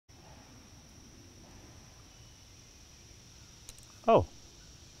Oh,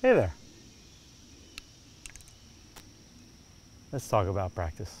 hey there. Let's talk about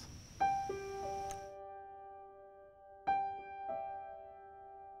practice.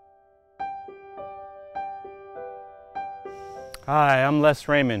 Hi, I'm Les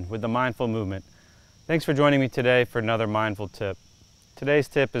Raymond with the Mindful Movement. Thanks for joining me today for another mindful tip. Today's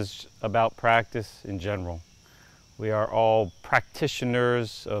tip is about practice in general. We are all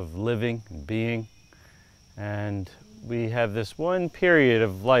practitioners of living and being, and we have this one period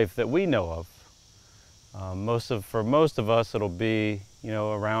of life that we know of. For most of us, it'll be,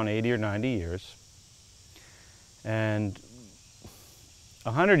 around 80 or 90 years. And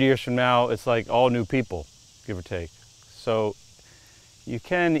 100 years from now, it's like all new people, give or take. So you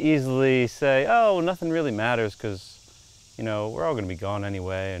can easily say, oh, nothing really matters because, we're all going to be gone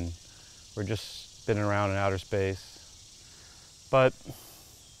anyway and we're just spinning around in outer space. But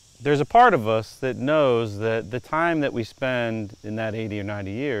there's a part of us that knows that the time that we spend in that 80 or 90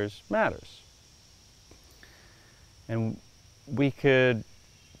 years matters. And we could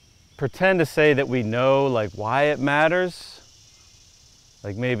pretend to say that we know why it matters.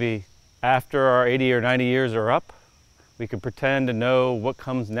 Like maybe after our 80 or 90 years are up, we could pretend to know what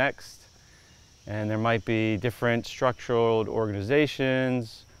comes next. And there might be different structural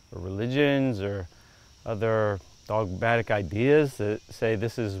organizations or religions or other dogmatic ideas that say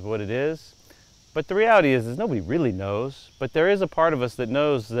this is what it is. But the reality is nobody really knows. But there is a part of us that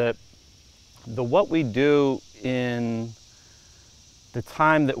knows that what we do in the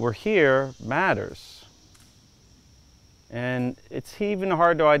time that we're here matters. And it's even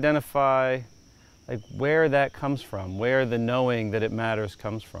hard to identify where that comes from, where the knowing that it matters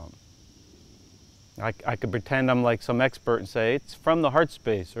comes from. I could pretend I'm like some expert and say it's from the heart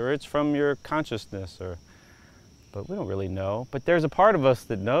space or it's from your consciousness, but we don't really know. But there's a part of us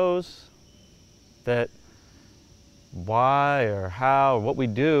that knows that why or how or what we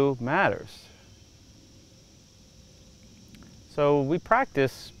do matters. So we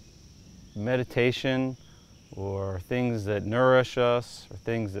practice meditation or things that nourish us or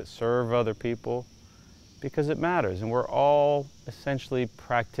things that serve other people because it matters. And we're all essentially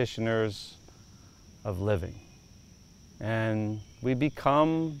practitioners of living. And we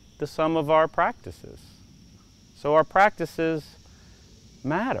become the sum of our practices. So our practices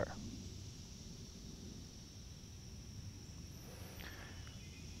matter.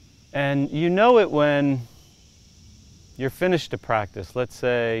 And you know it when you're finished a practice. Let's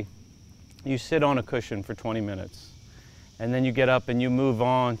say you sit on a cushion for 20 minutes and then you get up and you move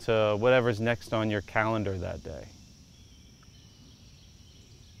on to whatever's next on your calendar that day.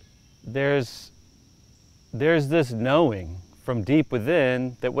 There's this knowing from deep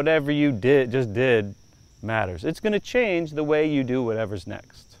within that whatever you just did matters. It's going to change the way you do whatever's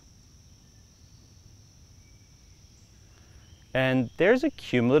next. And there's a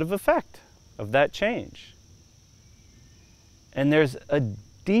cumulative effect of that change. And there's a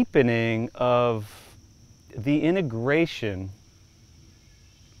deepening of the integration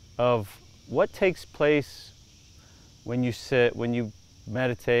of what takes place when you sit, when you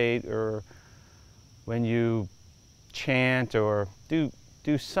meditate, or when you chant or do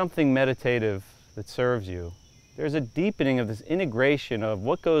something meditative that serves you. There's a deepening of this integration of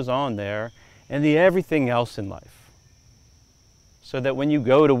what goes on there and the everything else in life. So that when you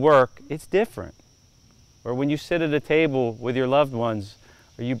go to work, it's different. Or when you sit at a table with your loved ones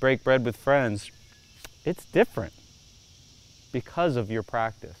or you break bread with friends, it's different because of your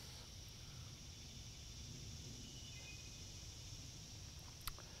practice.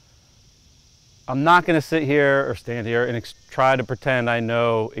 I'm not going to sit here or stand here and try to pretend I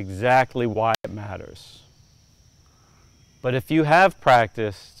know exactly why it matters. But if you have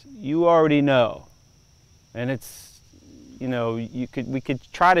practiced, you already know. And it's, we could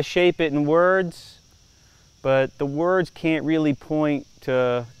try to shape it in words, but the words can't really point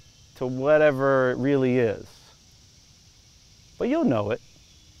to whatever it really is. But you'll know it.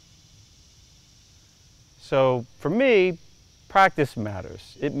 So for me, practice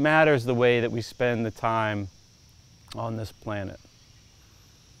matters. It matters the way that we spend the time on this planet.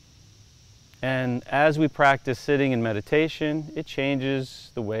 And as we practice sitting in meditation, it changes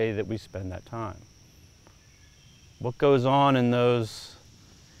the way that we spend that time. What goes on in those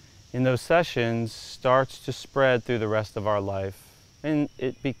sessions starts to spread through the rest of our life, and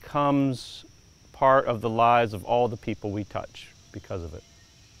it becomes part of the lives of all the people we touch because of it.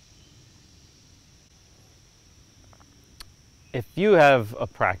 If you have a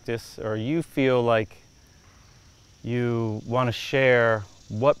practice or you feel like you want to share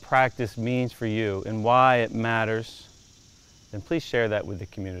what practice means for you and why it matters, then please share that with the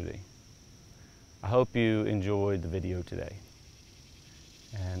community. I hope you enjoyed the video today.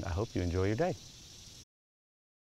 and I hope you enjoy your day.